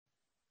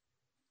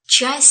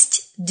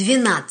Часть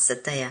 12.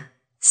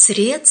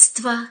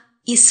 Средства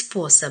и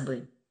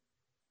способы.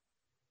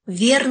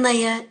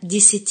 Верная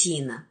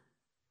десятина.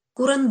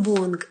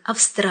 Куранбонг,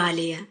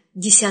 Австралия,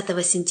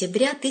 10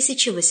 сентября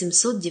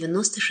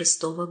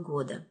 1896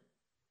 года.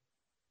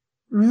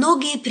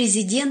 Многие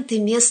президенты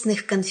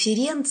местных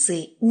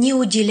конференций не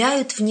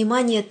уделяют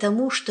внимания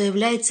тому, что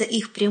является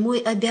их прямой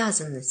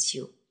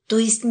обязанностью, то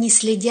есть не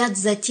следят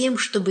за тем,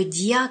 чтобы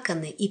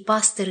диаконы и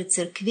пасторы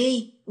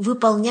церквей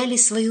выполняли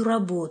свою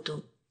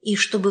работу и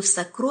чтобы в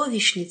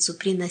сокровищницу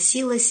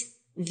приносилась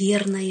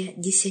верная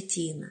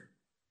десятина.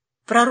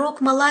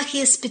 Пророк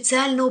Малахия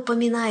специально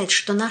упоминает,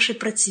 что наше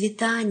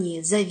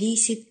процветание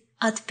зависит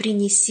от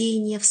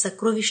принесения в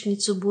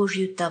сокровищницу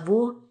Божью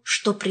того,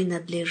 что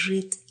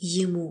принадлежит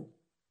Ему.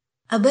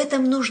 Об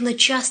этом нужно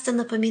часто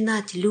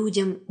напоминать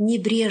людям,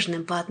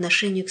 небрежным по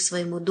отношению к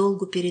своему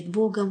долгу перед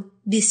Богом,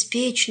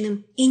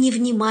 беспечным и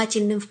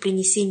невнимательным в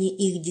принесении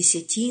их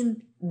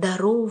десятин,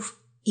 даров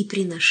и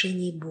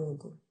приношений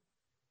Богу.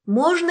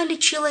 Можно ли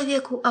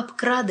человеку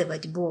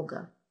обкрадывать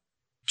Бога?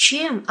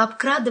 «Чем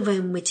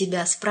обкрадываем мы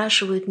тебя?» –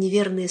 спрашивают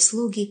неверные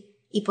слуги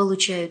и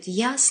получают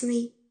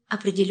ясный,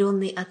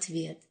 определенный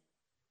ответ.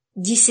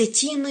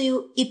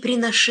 «Десятиною и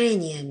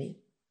приношениями.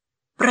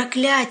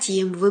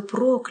 Проклятием вы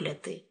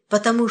прокляты,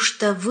 потому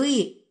что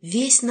вы,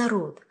 весь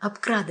народ,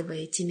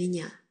 обкрадываете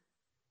меня.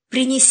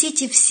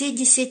 Принесите все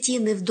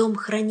десятины в дом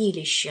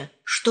хранилища,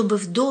 чтобы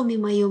в доме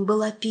моем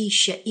была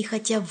пища, и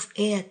хотя в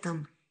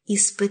этом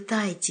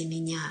испытайте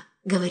меня,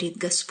 говорит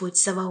Господь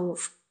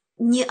Саваоф.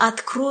 Не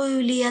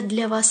открою ли я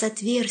для вас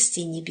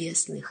отверстий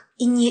небесных,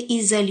 и не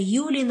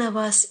изолью ли на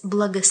вас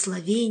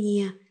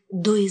благословение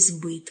до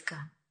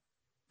избытка?»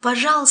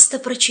 Пожалуйста,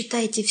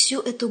 прочитайте всю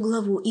эту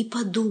главу и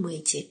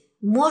подумайте,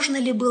 можно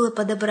ли было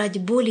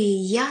подобрать более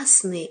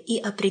ясные и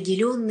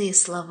определенные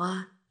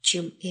слова,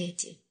 чем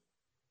эти.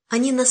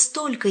 Они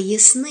настолько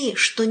ясны,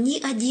 что ни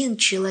один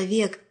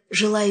человек,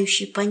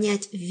 желающий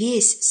понять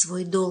весь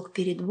свой долг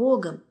перед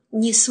Богом,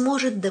 не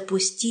сможет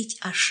допустить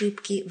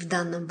ошибки в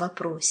данном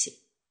вопросе.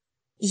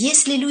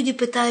 Если люди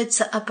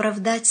пытаются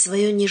оправдать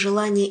свое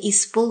нежелание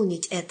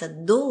исполнить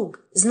этот долг,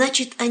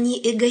 значит, они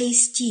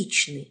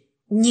эгоистичны,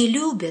 не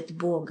любят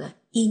Бога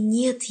и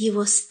нет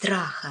Его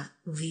страха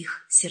в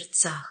их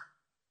сердцах.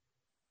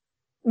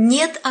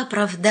 Нет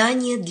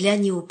оправдания для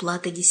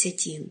неуплаты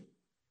десятин.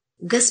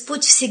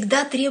 Господь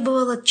всегда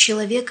требовал от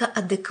человека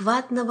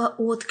адекватного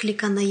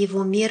отклика на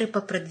его меры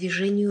по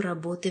продвижению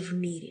работы в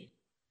мире.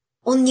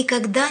 Он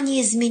никогда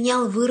не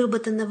изменял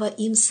выработанного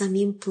им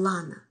самим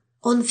плана.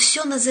 Он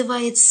все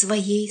называет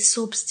своей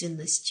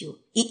собственностью,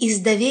 и из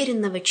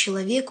доверенного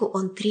человеку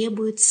он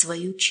требует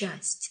свою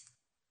часть.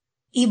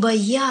 «Ибо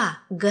я,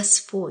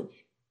 Господь,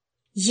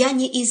 я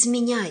не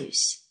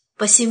изменяюсь,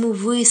 посему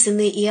вы,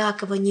 сыны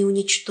Иакова, не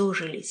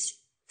уничтожились.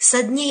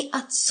 Со дней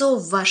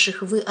отцов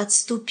ваших вы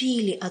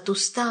отступили от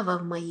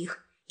уставов моих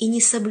и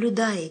не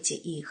соблюдаете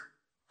их.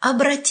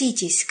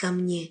 Обратитесь ко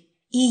мне,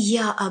 и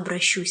я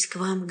обращусь к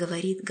вам,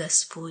 говорит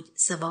Господь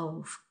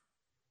Саваоф».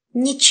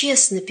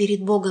 Нечестны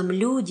перед Богом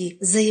люди,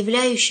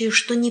 заявляющие,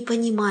 что не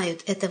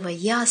понимают этого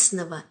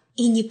ясного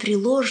и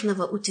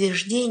непреложного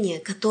утверждения,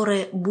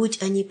 которое,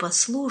 будь они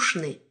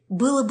послушны,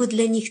 было бы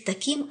для них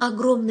таким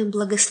огромным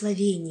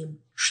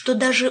благословением, что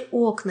даже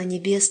окна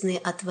небесные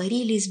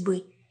отворились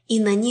бы, и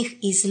на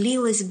них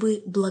излилось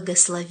бы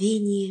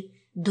благословение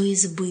до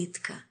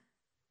избытка.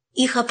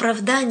 Их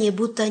оправдание,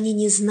 будто они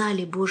не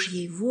знали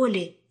Божьей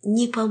воли,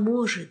 не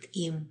поможет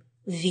им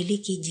в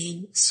великий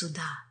день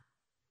суда.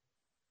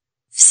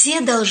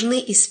 Все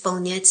должны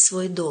исполнять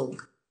свой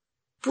долг.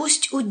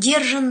 Пусть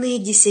удержанные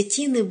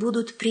десятины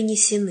будут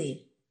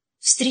принесены.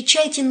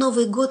 Встречайте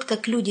Новый год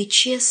как люди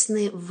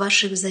честные в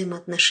ваших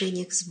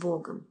взаимоотношениях с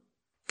Богом.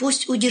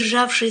 Пусть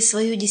удержавшие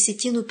свою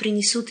десятину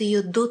принесут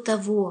ее до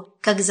того,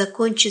 как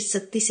закончится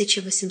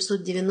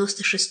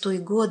 1896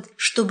 год,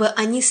 чтобы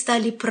они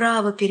стали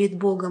правы перед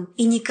Богом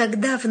и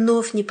никогда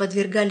вновь не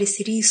подвергались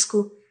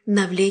риску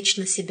навлечь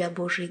на себя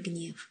Божий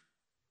гнев.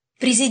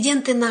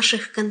 Президенты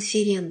наших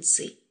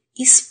конференций,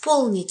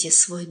 исполните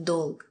свой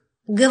долг.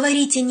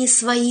 Говорите не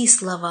свои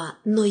слова,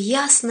 но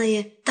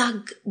ясное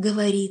 «так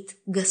говорит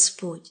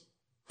Господь».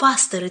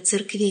 Пасторы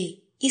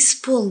церквей,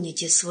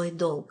 исполните свой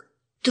долг.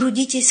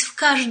 Трудитесь в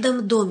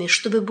каждом доме,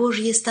 чтобы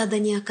Божье стадо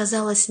не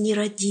оказалось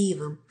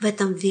нерадивым в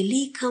этом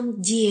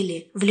великом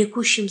деле,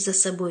 влекущем за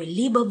собой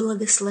либо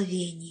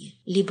благословение,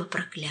 либо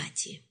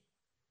проклятие.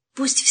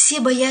 Пусть все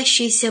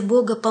боящиеся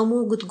Бога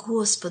помогут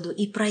Господу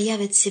и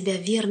проявят себя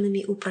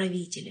верными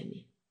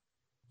управителями.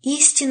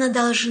 Истина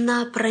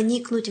должна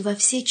проникнуть во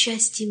все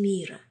части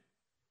мира.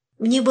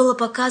 Мне было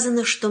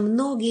показано, что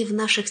многие в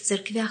наших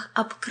церквях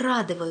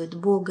обкрадывают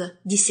Бога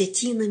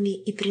десятинами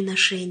и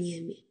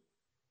приношениями.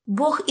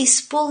 Бог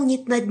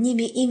исполнит над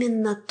ними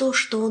именно то,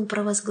 что Он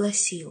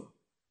провозгласил.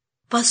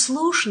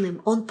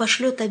 Послушным Он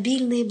пошлет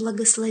обильные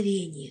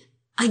благословения,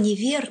 а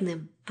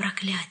неверным –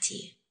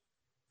 проклятие.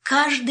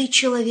 Каждый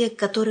человек,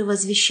 который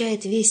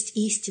возвещает весть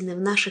истины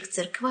в наших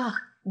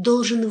церквах,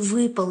 должен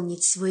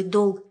выполнить свой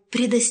долг,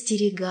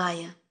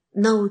 предостерегая,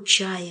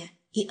 научая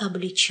и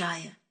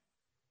обличая.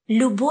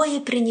 Любое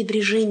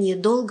пренебрежение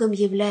долгом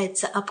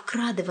является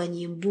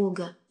обкрадыванием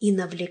Бога и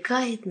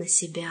навлекает на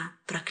себя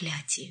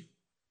проклятие.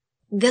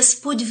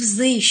 Господь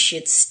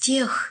взыщет с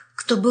тех,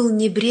 кто был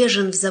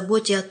небрежен в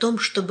заботе о том,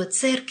 чтобы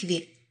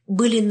церкви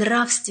были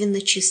нравственно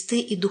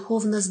чисты и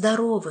духовно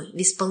здоровы в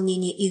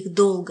исполнении их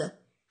долга,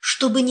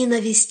 чтобы не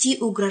навести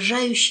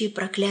угрожающие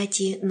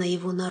проклятие на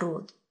его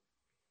народ.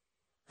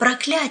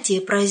 Проклятие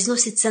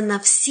произносится на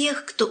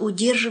всех, кто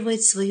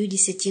удерживает свою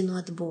десятину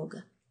от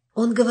Бога.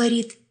 Он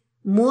говорит: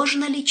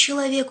 можно ли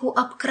человеку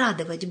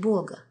обкрадывать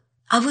Бога?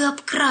 А вы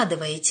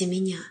обкрадываете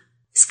меня.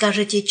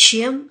 Скажете: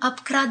 чем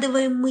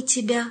обкрадываем мы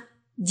тебя?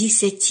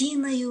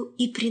 Десятиною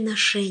и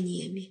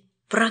приношениями.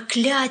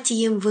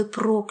 Проклятием вы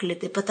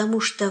прокляты,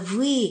 потому что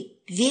вы,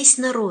 весь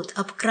народ,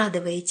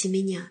 обкрадываете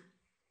меня.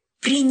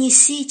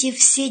 Принесите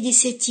все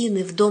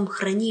десятины в дом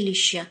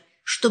хранилища,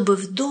 чтобы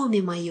в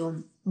доме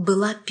моем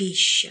была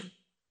пища.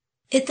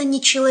 Это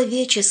не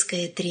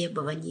человеческое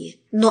требование,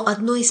 но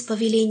одно из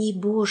повелений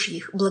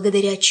Божьих,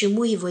 благодаря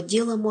чему его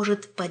дело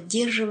может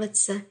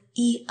поддерживаться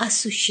и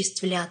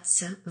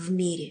осуществляться в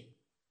мире.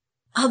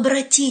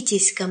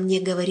 «Обратитесь ко мне,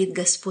 — говорит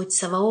Господь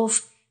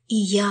Саваоф, — и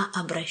я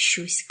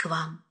обращусь к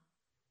вам».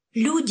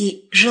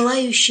 Люди,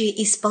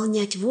 желающие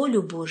исполнять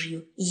волю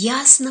Божью,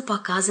 ясно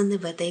показаны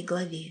в этой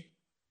главе.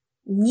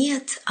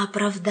 Нет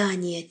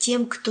оправдания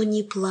тем, кто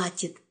не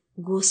платит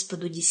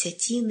Господу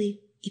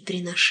десятины и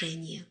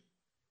приношения.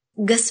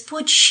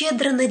 Господь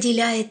щедро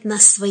наделяет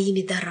нас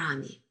своими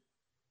дарами.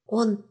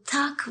 Он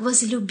так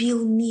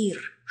возлюбил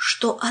мир,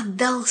 что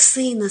отдал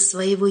Сына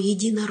Своего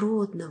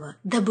Единородного,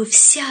 дабы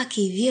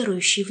всякий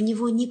верующий в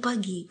Него не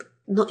погиб,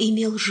 но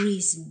имел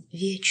жизнь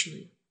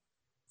вечную.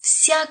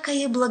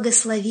 Всякое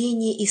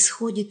благословение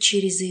исходит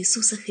через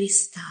Иисуса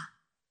Христа.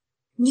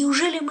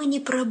 Неужели мы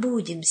не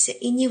пробудимся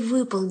и не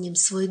выполним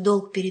свой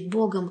долг перед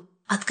Богом,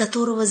 от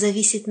которого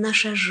зависит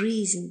наша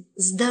жизнь,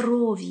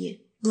 здоровье,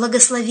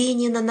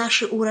 благословение на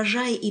наши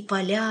урожаи и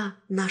поля,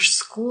 наш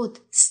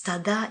скот,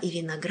 стада и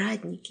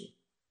виноградники?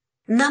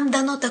 Нам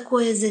дано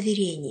такое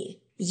заверение: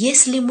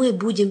 если мы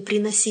будем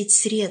приносить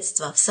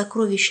средства в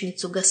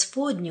сокровищницу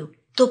Господню,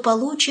 то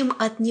получим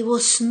от Него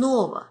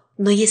снова,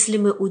 но если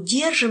мы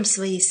удержим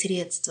свои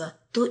средства,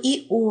 то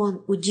и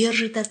Он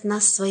удержит от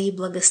нас свои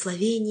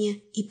благословения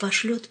и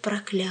пошлет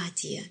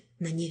проклятие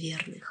на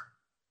неверных.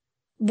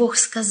 Бог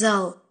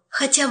сказал: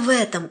 «Хотя в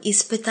этом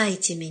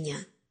испытайте меня.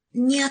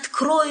 Не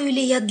открою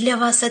ли я для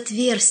вас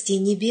отверстий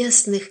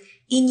небесных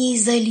и не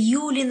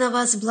изолью ли на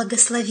вас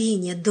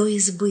благословения до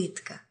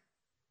избытка?»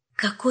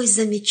 Какой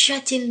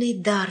замечательный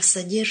дар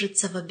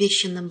содержится в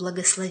обещанном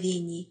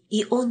благословении,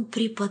 и Он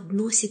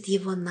преподносит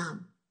его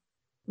нам.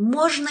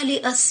 Можно ли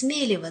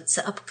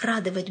осмеливаться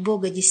обкрадывать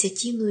Бога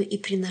десятиною и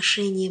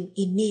приношением,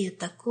 имея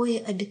такое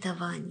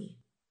обетование?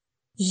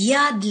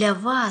 «Я для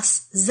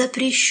вас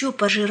запрещу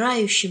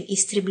пожирающим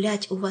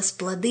истреблять у вас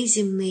плоды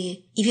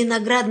земные, и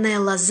виноградная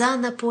лоза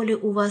на поле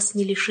у вас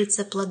не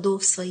лишится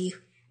плодов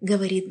своих,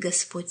 говорит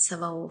Господь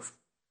Саваоф.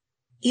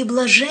 И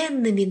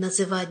блаженными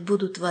называть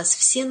будут вас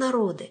все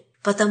народы,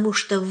 потому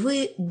что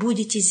вы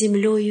будете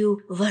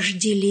землею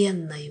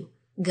вожделенною,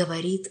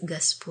 говорит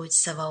Господь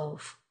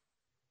Саваоф».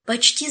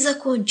 Почти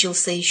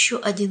закончился еще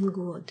один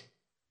год.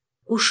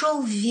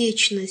 Ушел в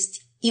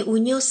вечность и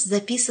унес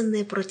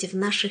записанные против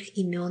наших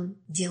имен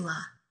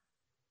дела.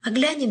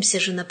 Оглянемся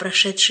же на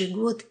прошедший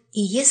год,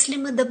 и если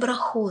мы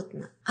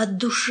доброхотно, от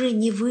души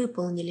не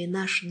выполнили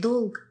наш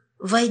долг,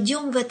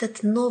 войдем в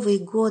этот Новый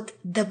год,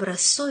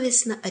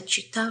 добросовестно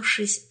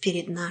отчитавшись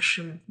перед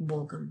нашим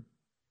Богом.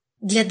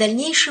 Для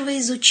дальнейшего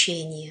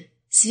изучения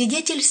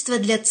 «Свидетельства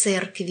для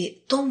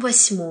церкви», том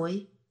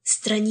 8,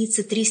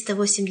 страницы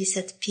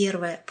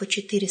 381 по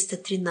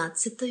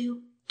 413,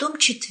 том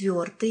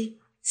 4,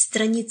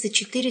 страницы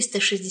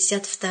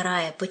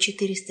 462 по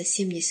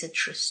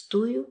 476,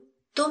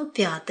 том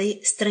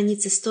 5,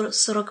 страницы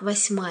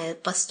 148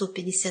 по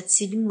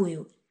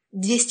 157,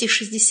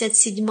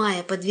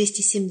 267 по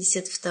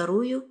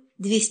 272,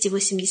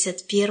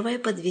 281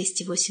 по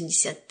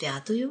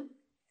 285,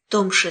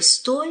 том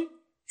 6,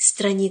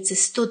 страницы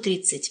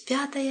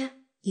 135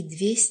 и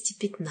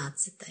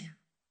 215.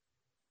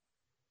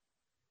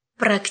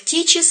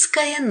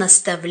 Практическое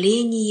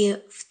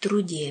наставление в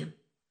труде.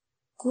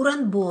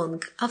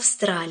 Куранбонг,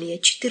 Австралия,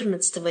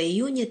 14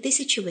 июня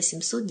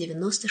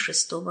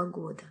 1896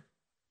 года.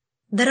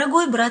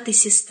 Дорогой брат и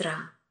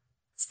сестра,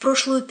 в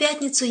прошлую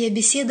пятницу я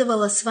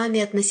беседовала с вами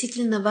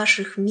относительно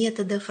ваших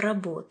методов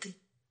работы.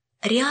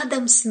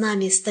 Рядом с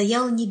нами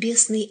стоял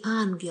небесный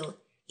ангел,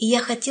 и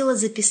я хотела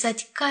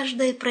записать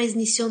каждое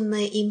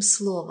произнесенное им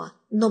слово,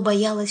 но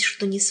боялась,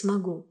 что не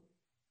смогу.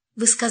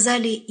 Вы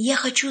сказали: «Я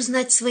хочу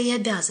знать свои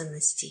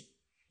обязанности.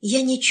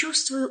 Я не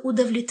чувствую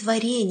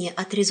удовлетворения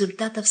от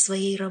результатов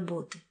своей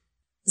работы».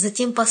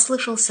 Затем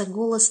послышался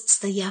голос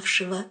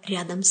стоявшего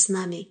рядом с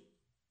нами: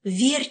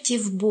 «Верьте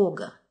в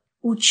Бога,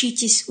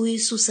 учитесь у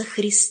Иисуса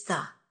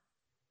Христа.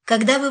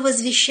 Когда вы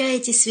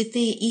возвещаете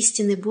святые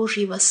истины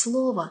Божьего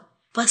Слова,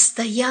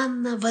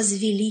 постоянно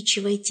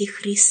возвеличивайте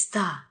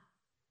Христа.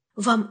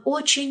 Вам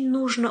очень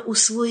нужно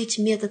усвоить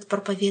метод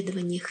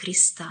проповедования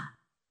Христа.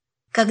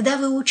 Когда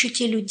вы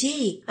учите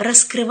людей,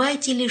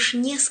 раскрывайте лишь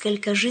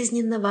несколько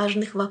жизненно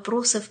важных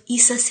вопросов и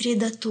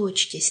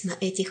сосредоточьтесь на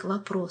этих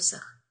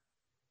вопросах.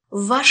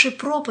 В ваши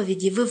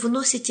проповеди вы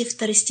вносите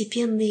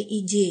второстепенные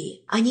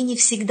идеи. Они не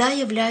всегда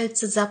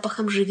являются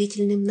запахом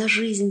живительным на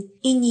жизнь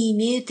и не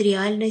имеют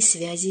реальной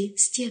связи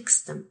с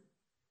текстом.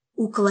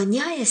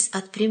 Уклоняясь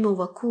от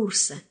прямого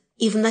курса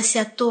и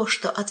внося то,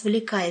 что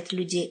отвлекает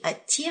людей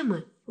от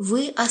темы,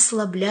 вы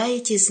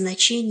ослабляете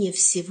значение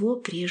всего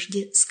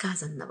прежде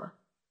сказанного.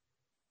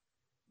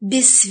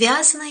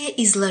 Бессвязное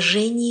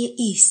изложение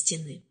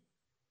истины.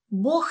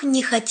 Бог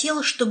не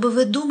хотел, чтобы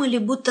вы думали,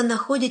 будто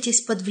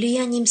находитесь под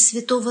влиянием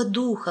Святого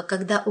Духа,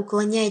 когда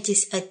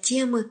уклоняетесь от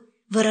темы,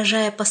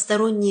 выражая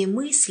посторонние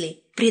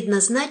мысли,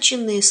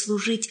 предназначенные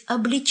служить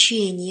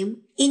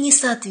обличением и не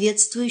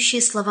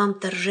соответствующие словам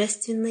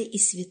торжественной и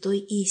святой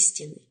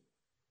истины.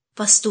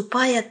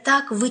 Поступая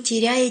так, вы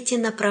теряете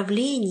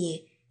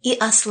направление и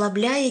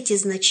ослабляете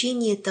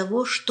значение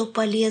того, что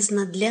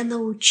полезно для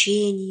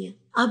научения,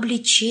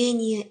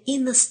 обличения и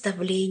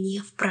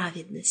наставления в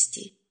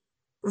праведности.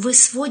 Вы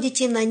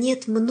сводите на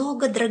нет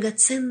много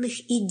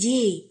драгоценных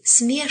идей,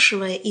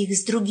 смешивая их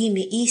с другими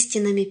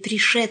истинами,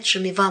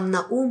 пришедшими вам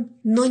на ум,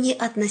 но не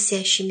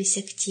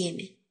относящимися к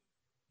теме.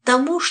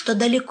 Тому, что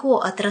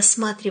далеко от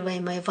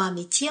рассматриваемой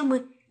вами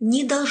темы,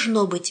 не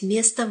должно быть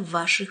места в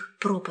ваших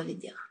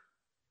проповедях.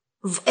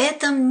 В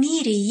этом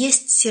мире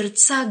есть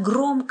сердца,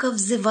 громко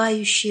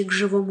взывающие к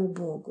живому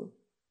Богу.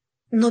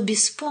 Но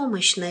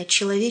беспомощная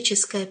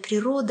человеческая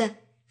природа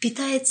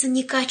питается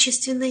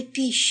некачественной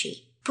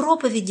пищей.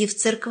 Проповеди в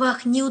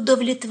церквах не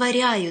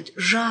удовлетворяют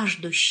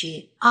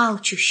жаждущие,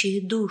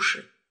 алчущие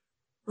души.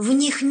 В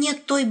них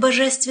нет той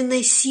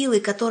божественной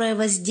силы, которая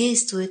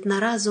воздействует на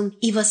разум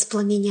и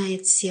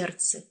воспламеняет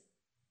сердце.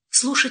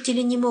 Слушатели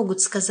не могут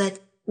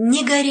сказать: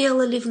 «Не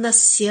горело ли в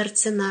нас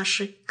сердце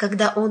наше,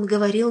 когда Он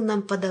говорил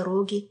нам по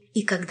дороге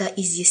и когда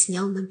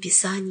изъяснял нам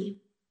Писание?»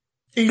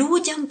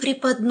 Людям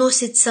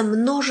преподносится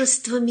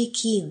множество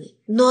мекины,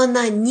 но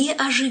она не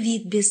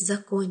оживит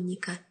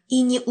беззаконника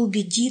и не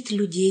убедит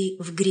людей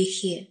в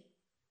грехе.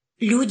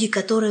 Люди,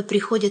 которые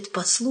приходят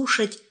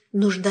послушать,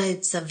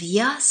 нуждаются в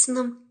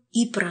ясном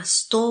и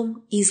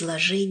простом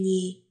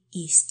изложении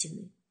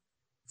истины.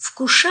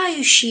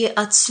 Вкушающие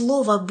от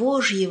Слова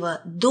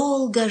Божьего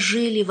долго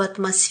жили в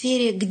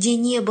атмосфере, где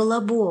не было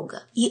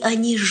Бога, и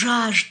они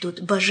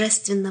жаждут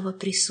божественного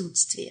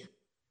присутствия.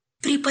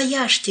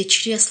 Припаяшьте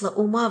чресла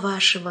ума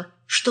вашего,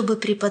 чтобы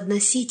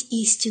преподносить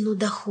истину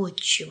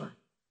доходчиво.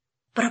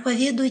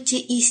 Проповедуйте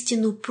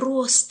истину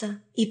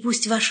просто, и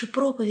пусть ваши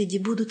проповеди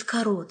будут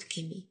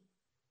короткими.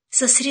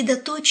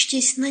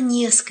 Сосредоточьтесь на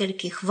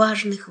нескольких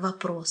важных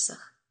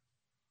вопросах.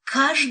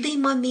 Каждый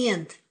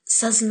момент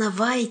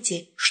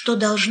сознавайте, что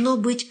должно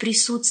быть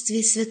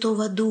присутствие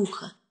Святого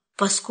Духа,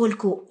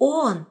 поскольку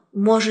Он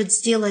может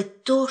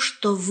сделать то,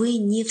 что вы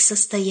не в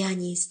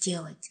состоянии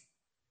сделать.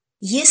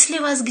 Если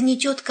вас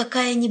гнетет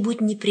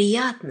какая-нибудь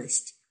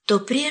неприятность,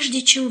 то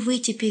прежде чем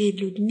выйти перед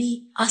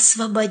людьми,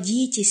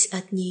 освободитесь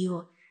от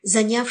нее,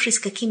 занявшись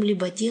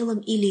каким-либо делом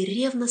или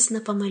ревностно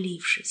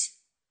помолившись.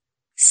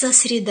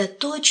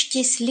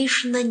 Сосредоточьтесь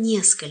лишь на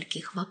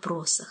нескольких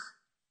вопросах.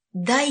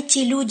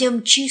 Дайте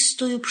людям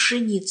чистую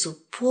пшеницу,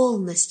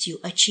 полностью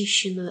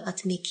очищенную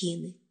от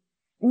мекины.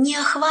 Не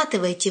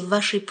охватывайте в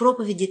вашей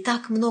проповеди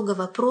так много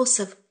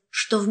вопросов,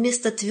 что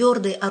вместо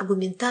твердой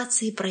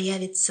аргументации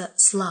проявится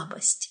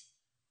слабость.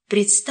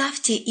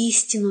 Представьте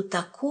истину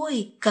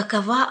такой,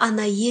 какова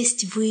она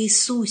есть в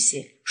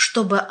Иисусе,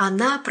 чтобы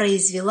она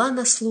произвела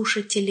на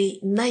слушателей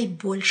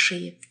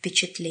наибольшее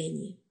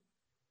впечатление.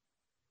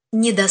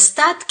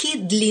 Недостатки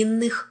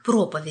длинных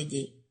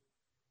проповедей.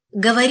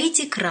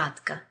 Говорите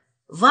кратко.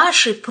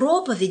 Ваши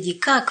проповеди,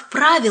 как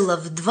правило,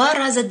 в 2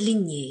 раза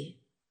длиннее.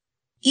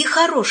 И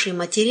хороший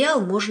материал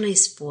можно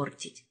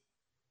испортить.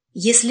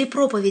 Если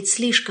проповедь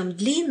слишком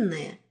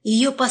длинная,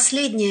 ее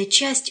последняя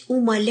часть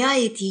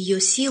умаляет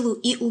ее силу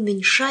и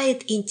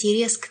уменьшает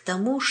интерес к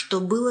тому, что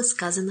было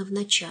сказано в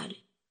начале.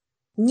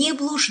 Не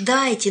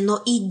блуждайте,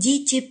 но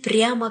идите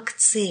прямо к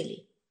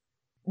цели.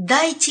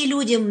 Дайте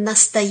людям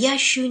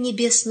настоящую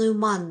небесную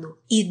манну,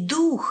 и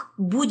Дух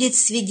будет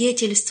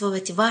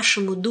свидетельствовать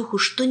вашему Духу,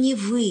 что не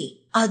вы,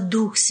 а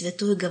Дух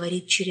Святой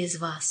говорит через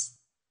вас.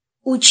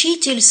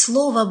 Учитель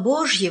Слова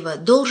Божьего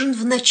должен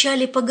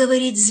вначале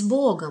поговорить с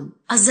Богом,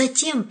 а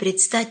затем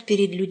предстать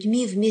перед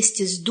людьми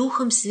вместе с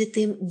Духом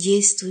Святым,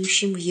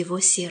 действующим в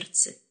его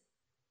сердце.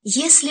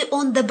 Если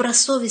он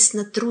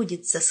добросовестно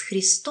трудится с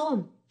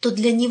Христом, то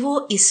для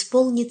него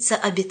исполнится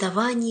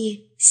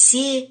обетование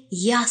 «Се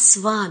я с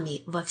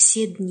вами во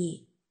все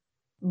дни».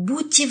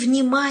 Будьте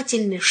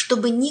внимательны,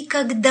 чтобы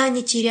никогда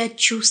не терять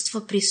чувство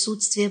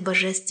присутствия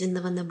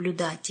божественного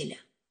наблюдателя.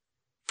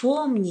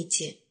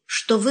 Помните,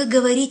 что вы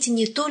говорите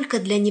не только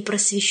для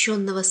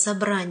непросвещенного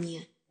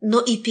собрания, но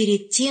и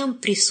перед тем,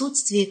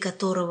 присутствие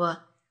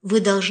которого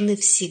вы должны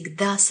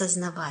всегда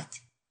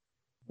сознавать.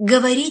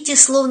 Говорите,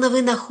 словно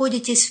вы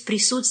находитесь в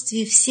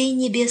присутствии всей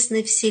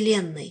небесной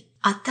вселенной,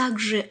 а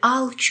также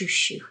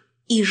алчущих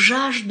и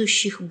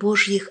жаждущих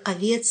Божьих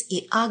овец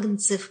и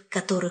агнцев,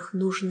 которых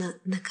нужно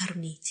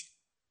накормить.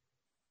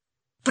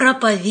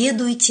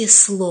 Проповедуйте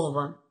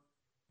Слово.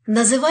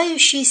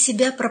 Называющие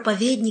себя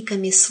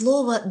проповедниками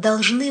Слова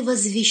должны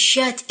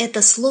возвещать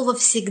это Слово,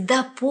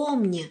 всегда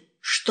помня,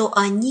 что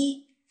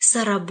они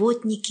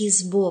соработники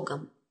с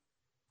Богом.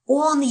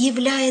 Он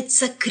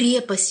является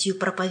крепостью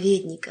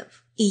проповедников,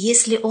 и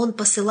если Он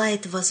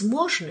посылает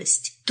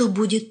возможность, то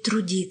будет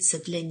трудиться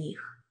для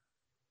них.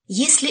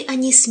 Если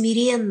они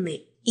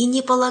смиренны и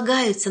не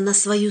полагаются на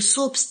свою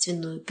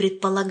собственную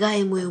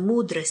предполагаемую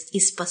мудрость и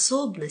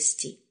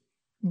способности,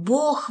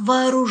 Бог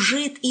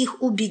вооружит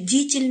их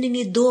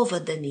убедительными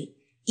доводами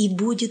и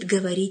будет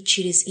говорить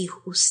через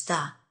их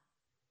уста.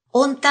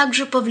 Он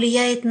также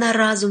повлияет на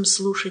разум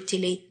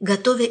слушателей,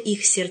 готовя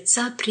их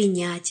сердца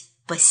принять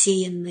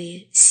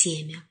посеянное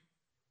семя.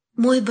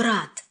 Мой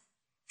брат,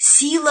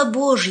 сила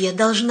Божья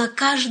должна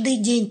каждый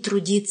день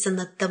трудиться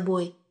над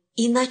тобой,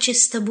 иначе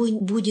с тобой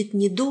будет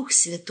не Дух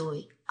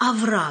Святой, а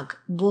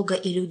враг Бога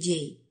и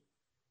людей.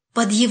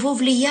 Под его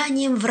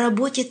влиянием в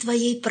работе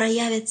твоей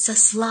проявятся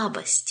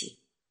слабости.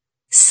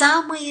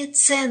 Самые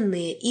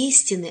ценные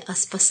истины о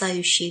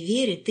спасающей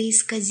вере ты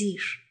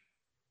исказишь.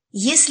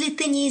 Если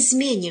ты не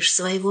изменишь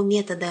своего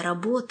метода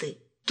работы,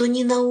 то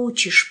не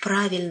научишь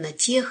правильно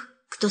тех,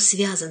 кто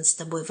связан с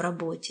тобой в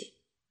работе.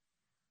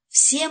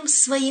 Всем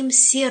своим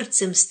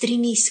сердцем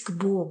стремись к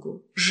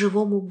Богу,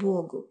 живому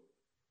Богу.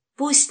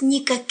 Пусть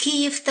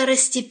никакие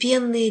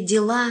второстепенные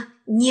дела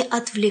не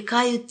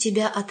отвлекают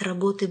тебя от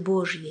работы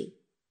Божьей.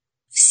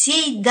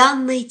 Всей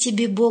данной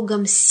тебе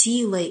Богом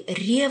силой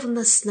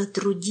ревностно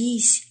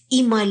трудись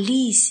и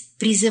молись,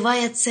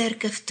 призывая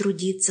церковь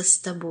трудиться с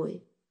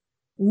тобой.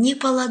 Не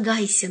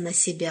полагайся на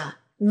себя,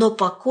 но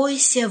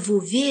покойся в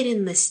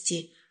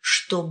уверенности,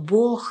 что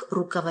Бог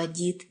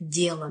руководит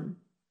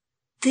делом.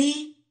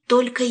 Ты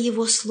только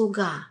Его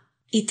слуга,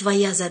 и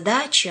твоя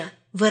задача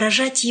 –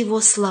 выражать Его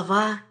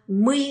слова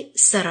 «Мы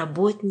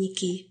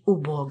соработники у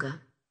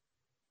Бога».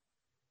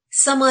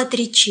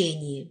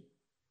 Самоотречение.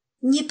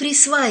 Не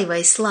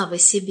присваивай славы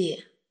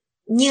себе.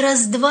 Не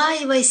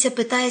раздваивайся,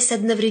 пытаясь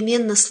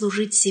одновременно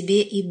служить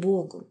себе и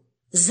Богу.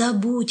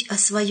 Забудь о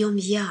своем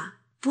 «я».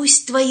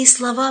 Пусть твои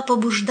слова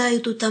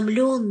побуждают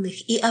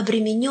утомленных и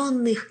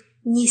обремененных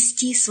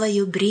нести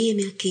свое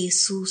бремя к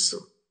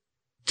Иисусу.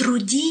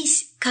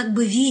 Трудись, как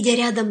бы видя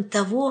рядом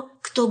того,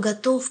 кто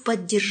готов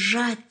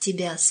поддержать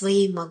тебя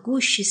своей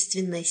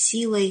могущественной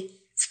силой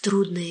в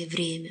трудное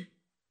время.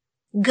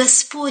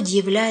 Господь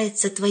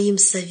является твоим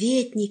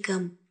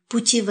советником,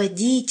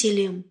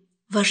 путеводителем,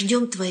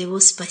 вождем твоего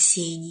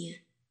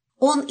спасения.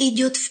 Он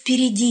идет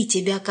впереди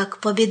тебя,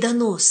 как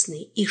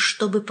победоносный, и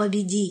чтобы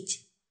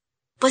победить.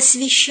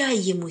 Посвящай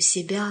Ему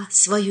себя,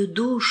 свою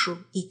душу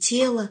и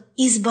тело,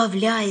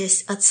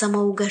 избавляясь от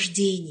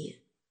самоугождения.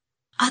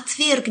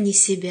 Отвергни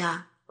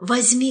себя,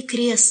 возьми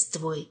крест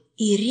твой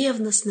и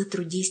ревностно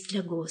трудись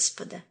для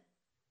Господа.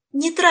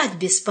 Не трать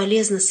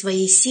бесполезно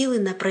свои силы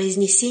на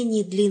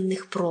произнесении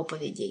длинных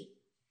проповедей.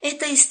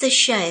 Это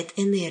истощает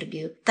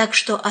энергию, так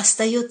что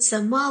остается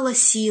мало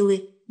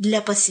силы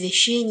для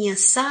посвящения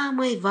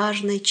самой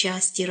важной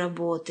части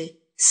работы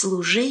 –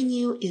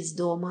 служению из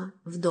дома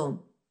в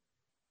дом.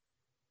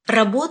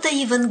 Работа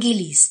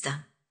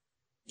евангелиста.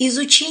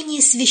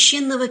 Изучение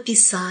священного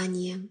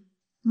писания,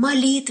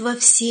 молитва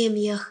в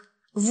семьях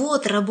 –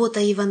 вот работа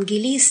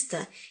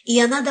евангелиста, и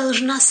она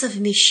должна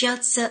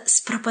совмещаться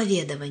с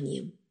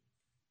проповедованием.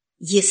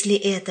 Если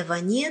этого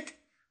нет,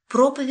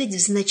 проповедь в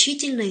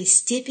значительной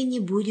степени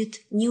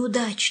будет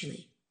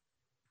неудачной.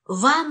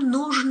 Вам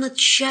нужно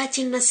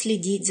тщательно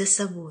следить за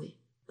собой.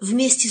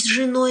 Вместе с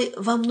женой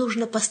вам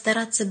нужно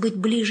постараться быть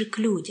ближе к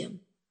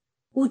людям.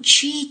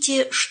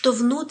 Учите, что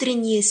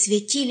внутреннее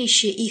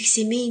святилище их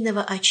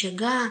семейного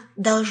очага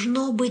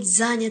должно быть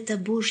занято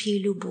Божьей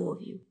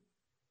любовью.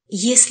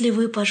 Если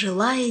вы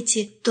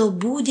пожелаете, то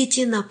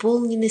будете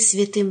наполнены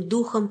Святым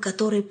Духом,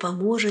 который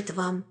поможет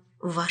вам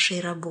в вашей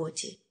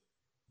работе.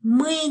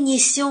 Мы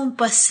несем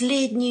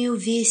последнюю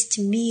весть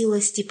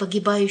милости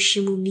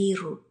погибающему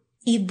миру,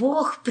 и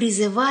Бог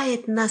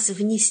призывает нас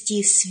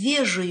внести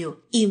свежую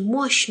и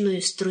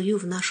мощную струю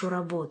в нашу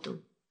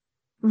работу.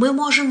 Мы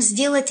можем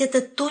сделать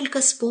это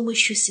только с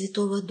помощью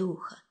Святого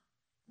Духа.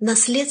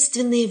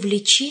 Наследственные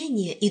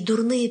влечения и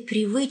дурные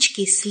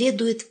привычки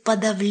следует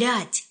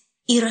подавлять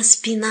и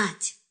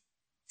распинать.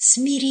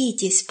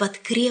 Смиритесь под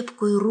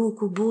крепкую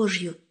руку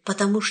Божью,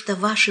 потому что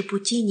ваши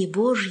пути не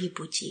Божьи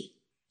пути,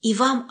 и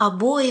вам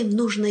обоим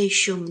нужно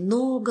еще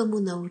многому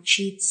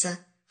научиться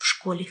в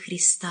школе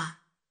Христа.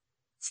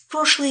 В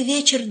прошлый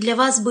вечер для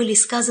вас были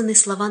сказаны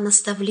слова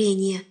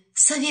наставления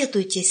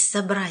 «Советуйтесь с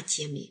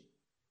собратьями».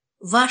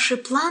 Ваши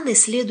планы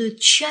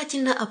следует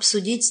тщательно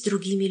обсудить с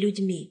другими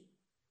людьми.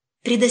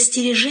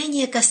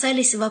 Предостережения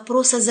касались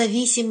вопроса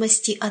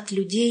зависимости от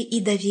людей и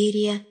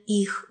доверия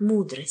их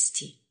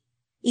мудрости.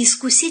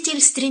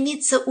 Искуситель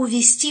стремится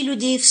увести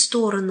людей в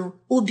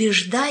сторону,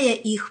 убеждая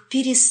их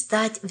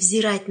перестать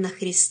взирать на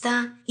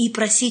Христа и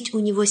просить у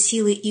Него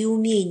силы и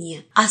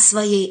умения, а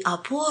своей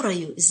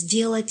опорою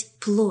сделать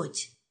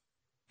плоть.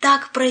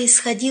 Так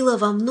происходило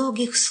во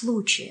многих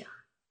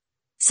случаях.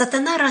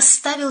 Сатана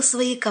расставил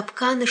свои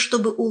капканы,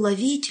 чтобы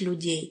уловить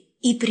людей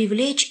и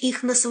привлечь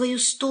их на свою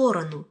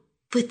сторону,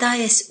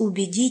 пытаясь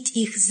убедить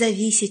их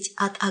зависеть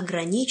от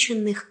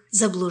ограниченных,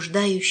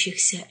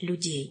 заблуждающихся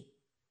людей.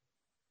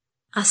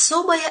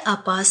 Особая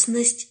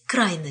опасность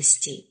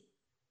крайностей.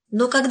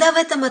 Но когда в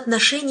этом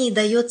отношении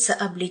дается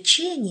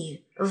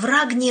обличение,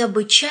 враг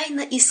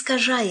необычайно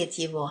искажает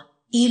его,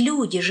 и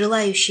люди,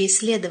 желающие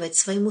следовать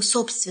своему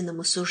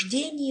собственному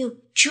суждению,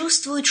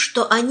 чувствуют,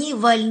 что они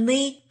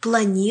вольны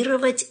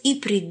планировать и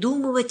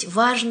придумывать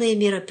важные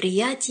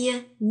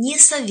мероприятия, не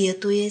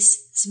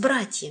советуясь с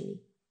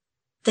братьями.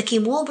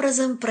 Таким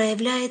образом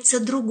проявляется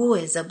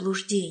другое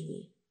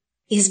заблуждение.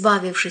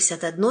 Избавившись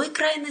от одной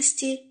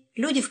крайности,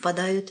 люди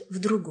впадают в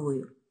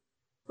другую.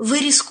 Вы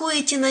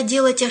рискуете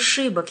наделать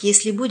ошибок,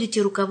 если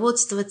будете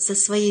руководствоваться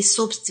своей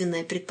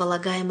собственной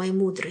предполагаемой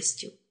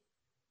мудростью.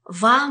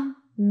 Вам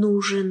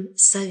нужен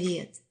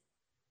совет.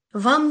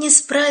 Вам не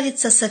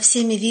справиться со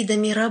всеми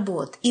видами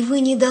работ, и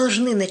вы не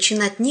должны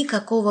начинать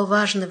никакого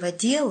важного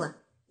дела,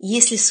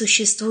 если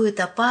существует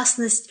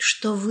опасность,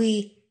 что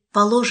вы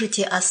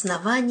положите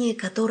основание,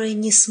 которое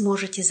не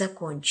сможете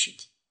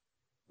закончить.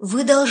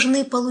 Вы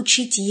должны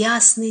получить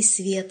ясный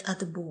свет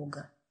от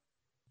Бога.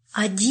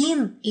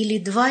 Один или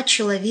два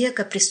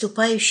человека,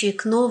 приступающие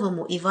к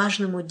новому и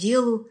важному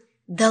делу,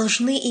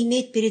 должны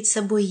иметь перед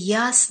собой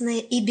ясное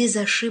и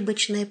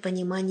безошибочное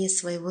понимание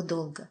своего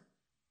долга.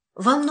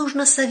 Вам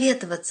нужно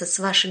советоваться с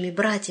вашими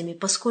братьями,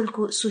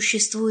 поскольку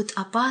существует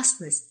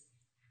опасность,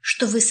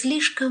 что вы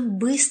слишком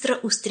быстро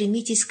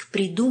устремитесь к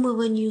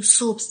придумыванию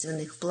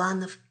собственных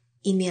планов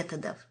и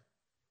методов.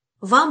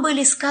 Вам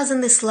были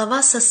сказаны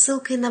слова со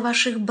ссылкой на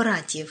ваших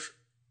братьев,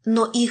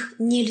 но их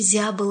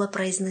нельзя было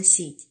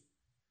произносить.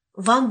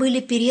 Вам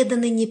были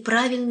переданы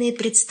неправильные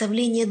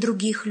представления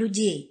других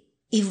людей,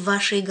 и в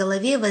вашей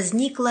голове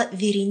возникла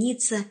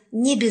вереница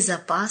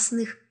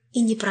небезопасных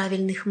и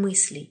неправильных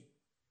мыслей.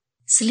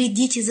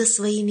 Следите за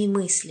своими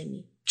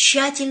мыслями,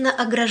 тщательно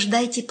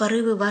ограждайте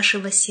порывы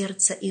вашего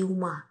сердца и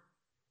ума.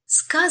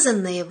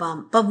 Сказанное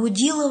вам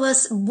побудило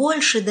вас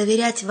больше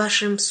доверять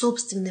вашим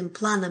собственным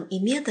планам и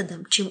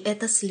методам, чем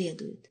это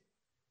следует.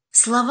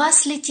 Слова,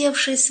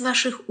 слетевшие с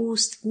ваших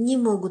уст, не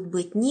могут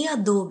быть ни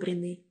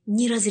одобрены,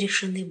 ни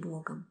разрешены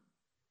Богом.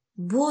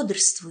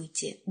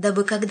 Бодрствуйте,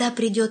 дабы когда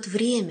придет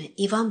время,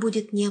 и вам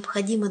будет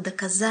необходимо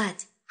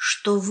доказать,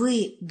 что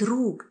вы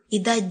друг, и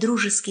дать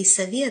дружеский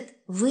совет,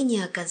 вы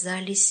не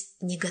оказались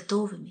не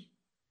готовыми.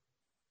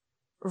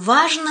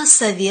 Важно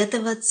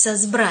советоваться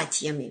с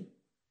братьями.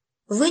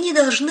 Вы не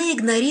должны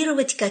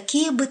игнорировать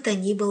какие бы то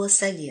ни было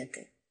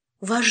советы.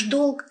 Ваш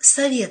долг –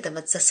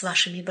 советоваться с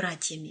вашими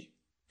братьями.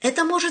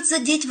 Это может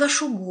задеть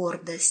вашу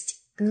гордость,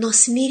 но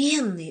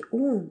смиренный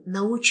ум,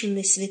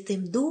 наученный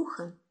Святым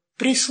Духом,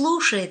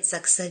 прислушается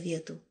к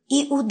совету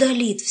и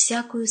удалит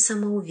всякую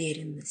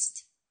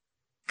самоуверенность.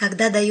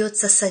 Когда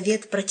дается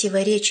совет,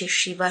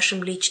 противоречащий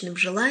вашим личным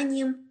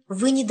желаниям,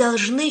 вы не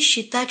должны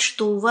считать,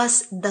 что у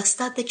вас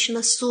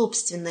достаточно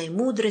собственной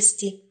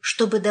мудрости,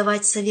 чтобы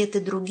давать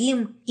советы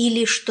другим,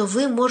 или что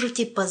вы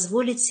можете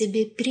позволить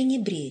себе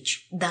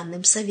пренебречь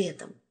данным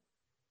советом.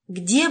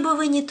 Где бы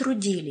вы ни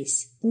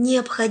трудились,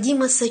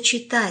 необходимо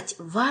сочетать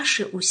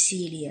ваши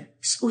усилия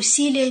с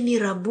усилиями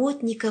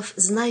работников,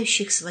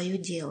 знающих свое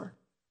дело.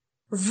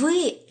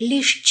 Вы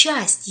лишь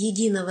часть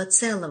единого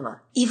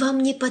целого, и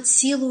вам не под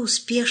силу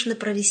успешно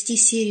провести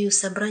серию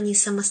собраний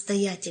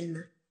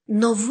самостоятельно,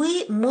 но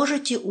вы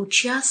можете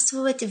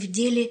участвовать в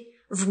деле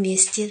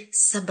вместе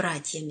с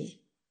собратьями.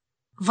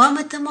 Вам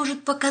это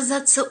может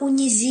показаться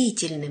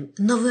унизительным,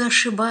 но вы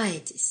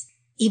ошибаетесь.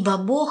 Ибо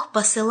Бог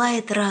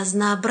посылает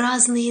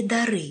разнообразные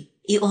дары,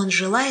 и Он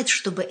желает,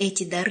 чтобы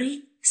эти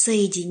дары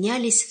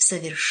соединялись в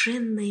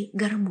совершенной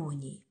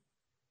гармонии.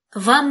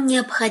 Вам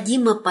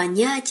необходимо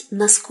понять,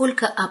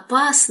 насколько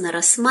опасно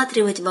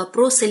рассматривать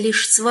вопросы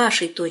лишь с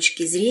вашей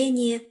точки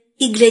зрения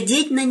и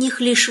глядеть на них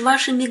лишь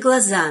вашими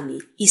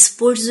глазами,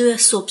 используя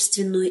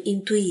собственную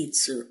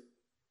интуицию.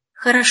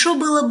 Хорошо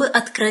было бы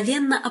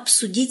откровенно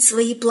обсудить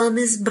свои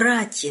планы с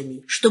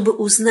братьями, чтобы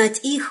узнать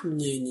их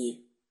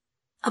мнение.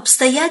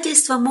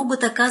 Обстоятельства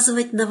могут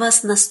оказывать на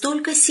вас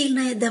настолько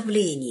сильное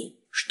давление,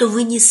 что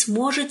вы не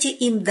сможете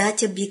им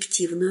дать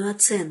объективную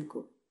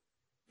оценку.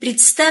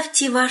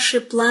 Представьте ваши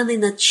планы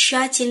на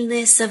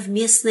тщательное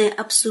совместное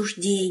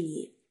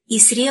обсуждение и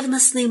с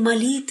ревностной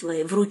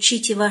молитвой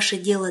вручите ваше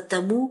дело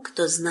тому,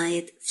 кто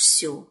знает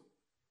все.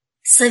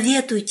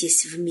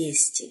 Советуйтесь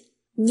вместе.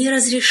 Не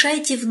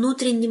разрешайте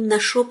внутренним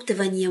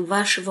нашептыванием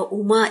вашего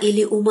ума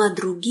или ума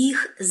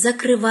других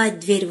закрывать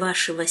дверь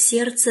вашего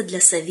сердца для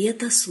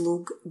совета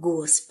слуг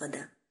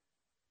Господа.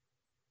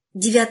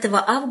 9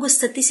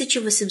 августа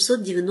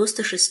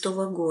 1896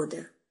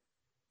 года.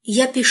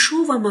 Я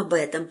пишу вам об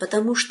этом,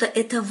 потому что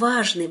это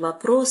важный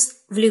вопрос,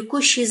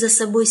 влекущий за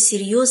собой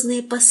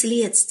серьезные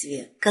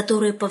последствия,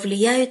 которые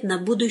повлияют на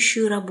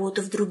будущую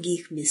работу в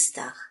других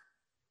местах.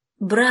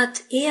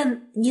 Брат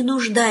Н не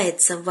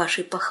нуждается в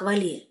вашей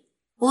похвале.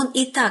 Он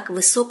и так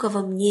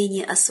высокого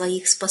мнения о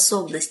своих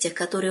способностях,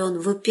 которые он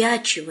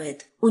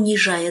выпячивает,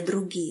 унижая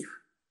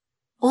других.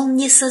 Он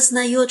не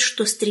сознает,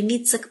 что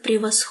стремится к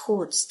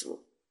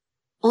превосходству.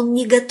 Он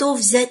не готов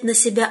взять на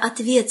себя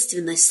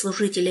ответственность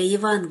служителя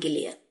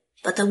Евангелия,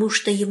 потому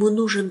что ему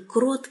нужен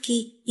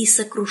кроткий и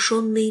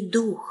сокрушенный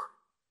дух.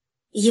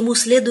 Ему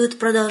следует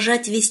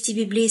продолжать вести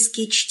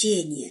библейские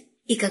чтения,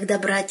 и когда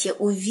братья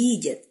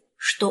увидят,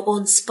 что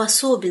он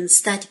способен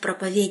стать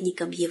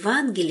проповедником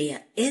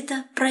Евангелия,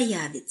 это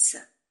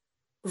проявится.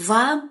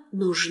 Вам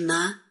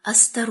нужна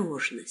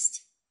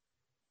осторожность.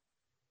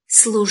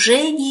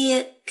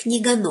 Служение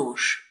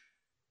книгонож.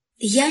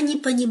 Я не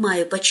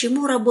понимаю,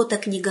 почему работа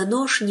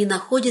книгонож не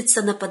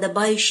находится на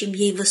подобающем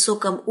ей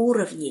высоком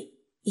уровне,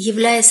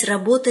 являясь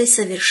работой,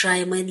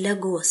 совершаемой для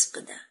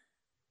Господа.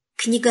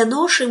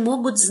 Книгоноши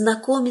могут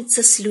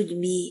знакомиться с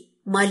людьми,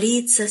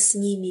 молиться с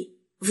ними,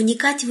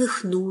 вникать в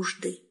их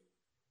нужды.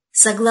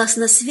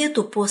 Согласно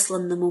свету,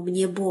 посланному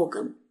мне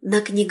Богом,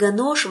 на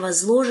книгонож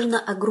возложена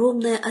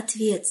огромная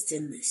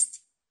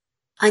ответственность.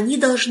 Они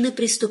должны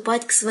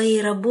приступать к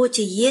своей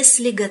работе,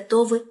 если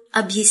готовы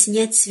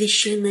объяснять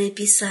Священное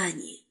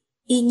Писание,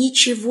 и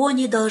ничего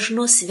не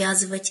должно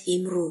связывать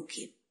им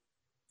руки.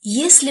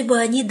 Если бы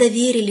они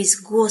доверились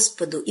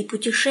Господу и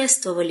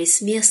путешествовали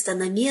с места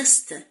на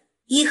место,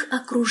 их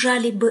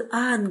окружали бы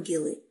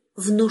ангелы,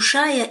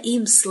 внушая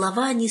им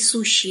слова,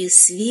 несущие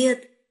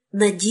свет,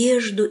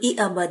 надежду и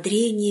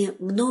ободрение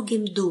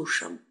многим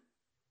душам.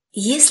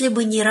 Если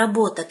бы не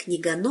работа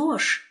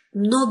книгонож,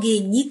 многие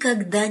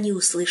никогда не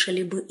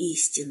услышали бы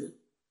истину.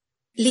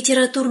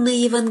 Литературный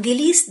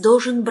евангелист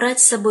должен брать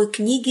с собой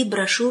книги,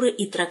 брошюры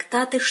и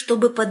трактаты,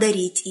 чтобы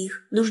подарить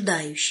их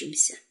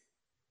нуждающимся.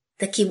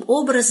 Таким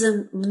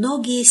образом,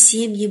 многие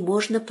семьи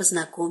можно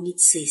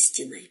познакомить с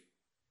истиной.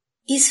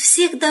 Из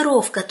всех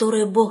даров,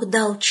 которые Бог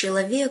дал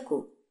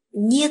человеку,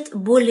 нет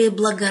более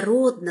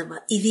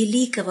благородного и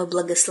великого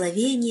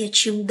благословения,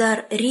 чем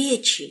дар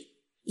речи,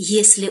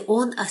 если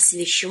он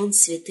освящен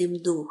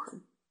Святым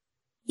Духом.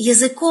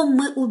 Языком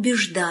мы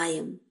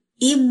убеждаем,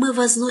 им мы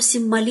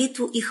возносим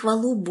молитву и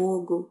хвалу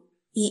Богу,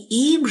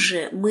 и им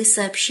же мы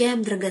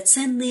сообщаем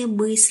драгоценные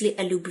мысли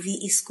о любви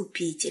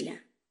Искупителя.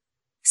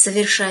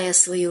 Совершая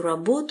свою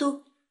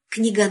работу,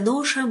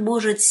 книгоноша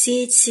может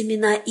сеять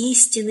семена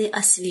истины,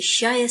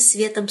 освещая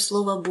светом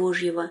Слова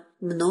Божьего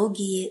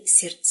многие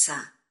сердца.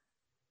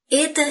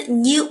 Это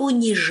не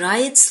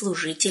унижает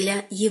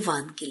служителя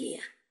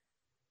Евангелия.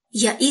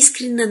 Я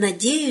искренне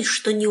надеюсь,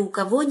 что ни у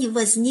кого не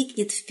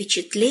возникнет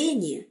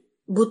впечатление,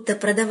 будто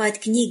продавать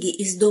книги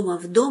из дома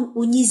в дом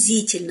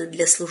унизительно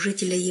для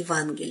служителя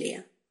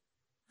Евангелия.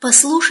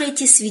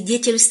 Послушайте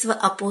свидетельства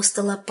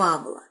апостола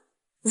Павла.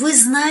 Вы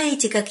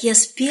знаете, как я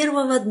с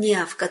первого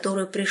дня, в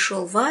который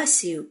пришел в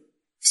Асию,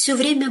 все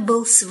время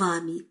был с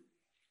вами,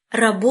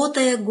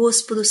 работая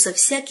Господу со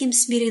всяким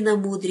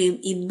смиренномудрием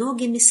и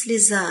многими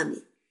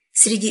слезами,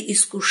 среди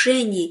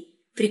искушений,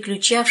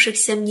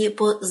 приключавшихся мне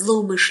по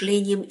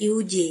злоумышлениям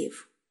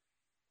иудеев.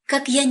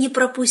 Как я не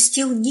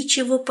пропустил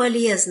ничего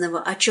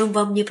полезного, о чем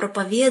вам не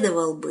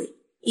проповедовал бы,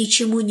 и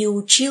чему не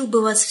учил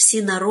бы вас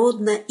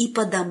всенародно и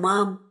по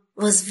домам,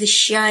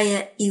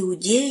 возвещая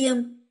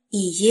иудеям и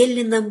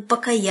еллинам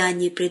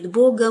покаяние пред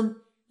Богом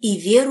и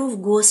веру в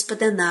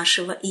Господа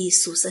нашего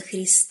Иисуса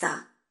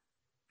Христа.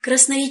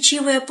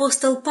 Красноречивый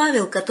апостол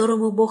Павел,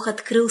 которому Бог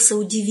открылся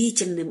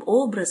удивительным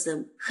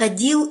образом,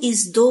 ходил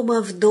из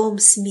дома в дом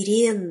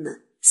смиренно,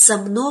 со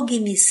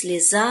многими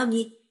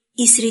слезами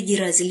и среди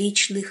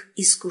различных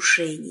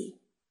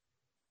искушений.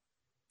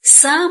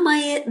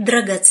 Самое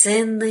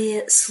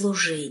драгоценное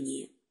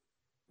служение.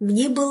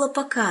 Мне было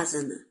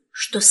показано,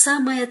 что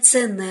самая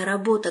ценная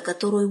работа,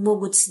 которую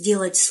могут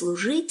сделать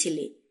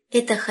служители,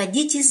 это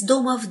ходить из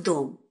дома в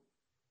дом.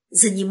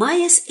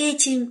 Занимаясь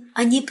этим,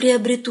 они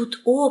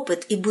приобретут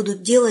опыт и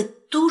будут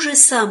делать ту же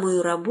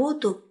самую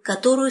работу,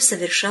 которую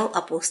совершал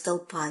апостол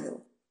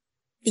Павел.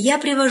 Я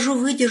привожу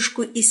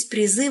выдержку из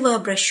призыва,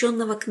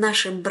 обращенного к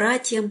нашим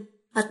братьям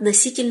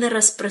относительно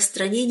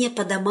распространения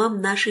по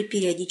домам нашей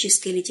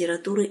периодической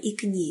литературы и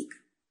книг.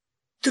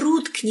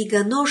 Труд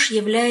книгонож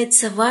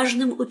является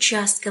важным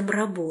участком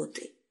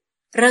работы.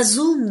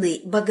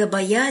 Разумный,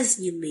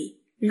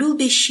 богобоязненный,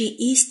 любящий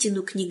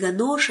истину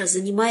книгоноша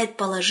занимает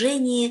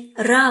положение,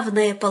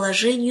 равное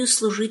положению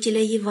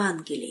служителя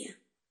Евангелия.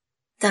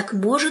 Так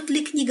может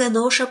ли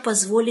книгоноша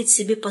позволить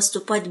себе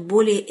поступать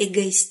более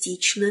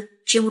эгоистично,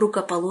 чем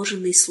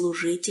рукоположенный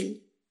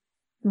служитель?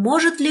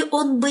 Может ли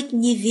он быть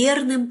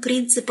неверным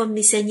принципам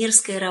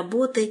миссионерской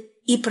работы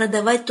и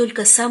продавать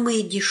только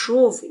самые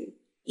дешевые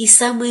и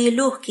самые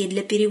легкие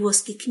для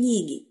перевозки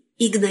книги,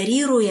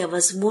 игнорируя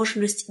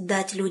возможность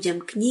дать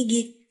людям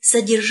книги,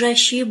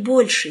 содержащие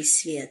больший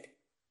свет?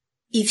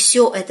 И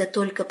все это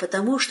только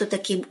потому, что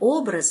таким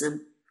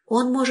образом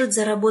он может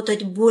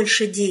заработать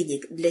больше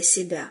денег для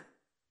себя.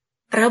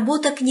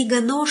 Работа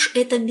книгонож –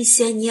 это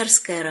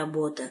миссионерская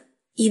работа,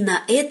 и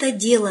на это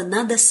дело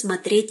надо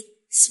смотреть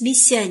с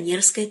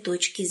миссионерской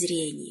точки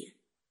зрения.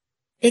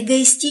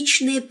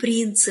 Эгоистичные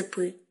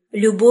принципы,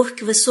 любовь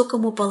к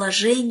высокому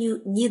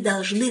положению не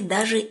должны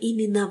даже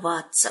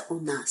именоваться у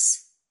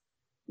нас.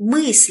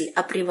 Мысль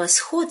о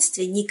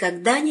превосходстве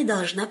никогда не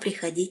должна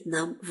приходить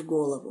нам в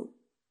голову.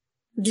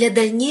 Для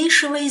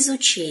дальнейшего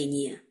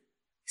изучения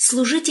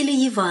служители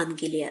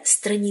Евангелия,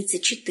 страницы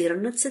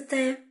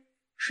 14,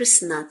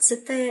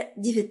 16,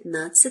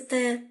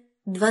 19,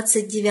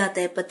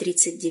 29 по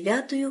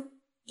 39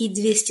 и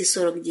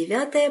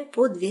 249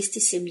 по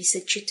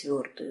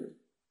 274.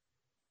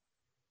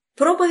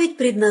 Проповедь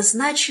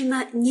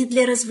предназначена не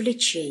для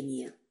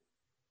развлечения.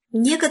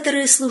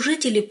 Некоторые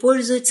служители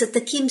пользуются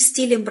таким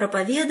стилем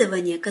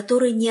проповедования,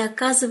 который не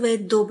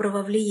оказывает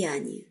доброго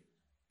влияния.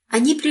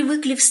 Они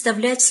привыкли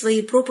вставлять в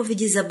свои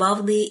проповеди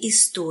забавные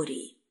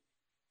истории.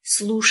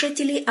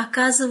 Слушатели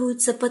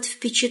оказываются под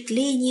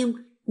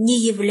впечатлением, не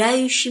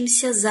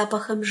являющимся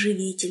запахом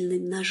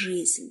живительным на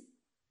жизнь.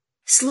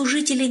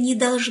 Служители не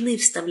должны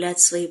вставлять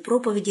в свои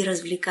проповеди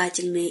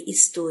развлекательные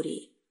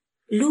истории.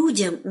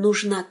 Людям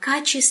нужна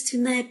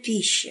качественная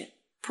пища,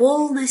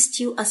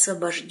 полностью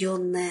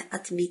освобожденная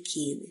от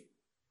мекины.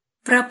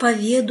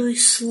 «Проповедуй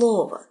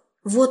слово»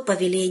 – вот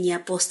повеление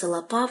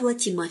апостола Павла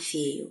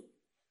Тимофею.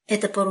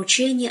 Это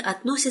поручение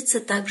относится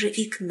также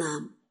и к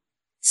нам.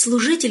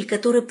 Служитель,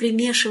 который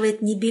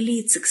примешивает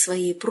небелицы к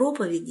своей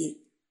проповеди,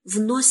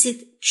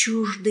 вносит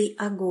чуждый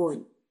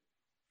огонь.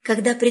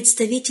 Когда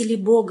представители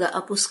Бога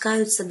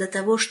опускаются до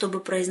того,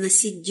 чтобы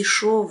произносить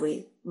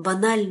дешевые,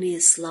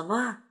 банальные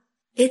слова,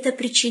 это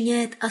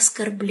причиняет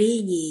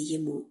оскорбление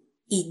Ему,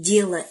 и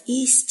дело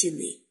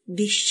истины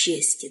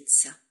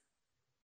бесчестится.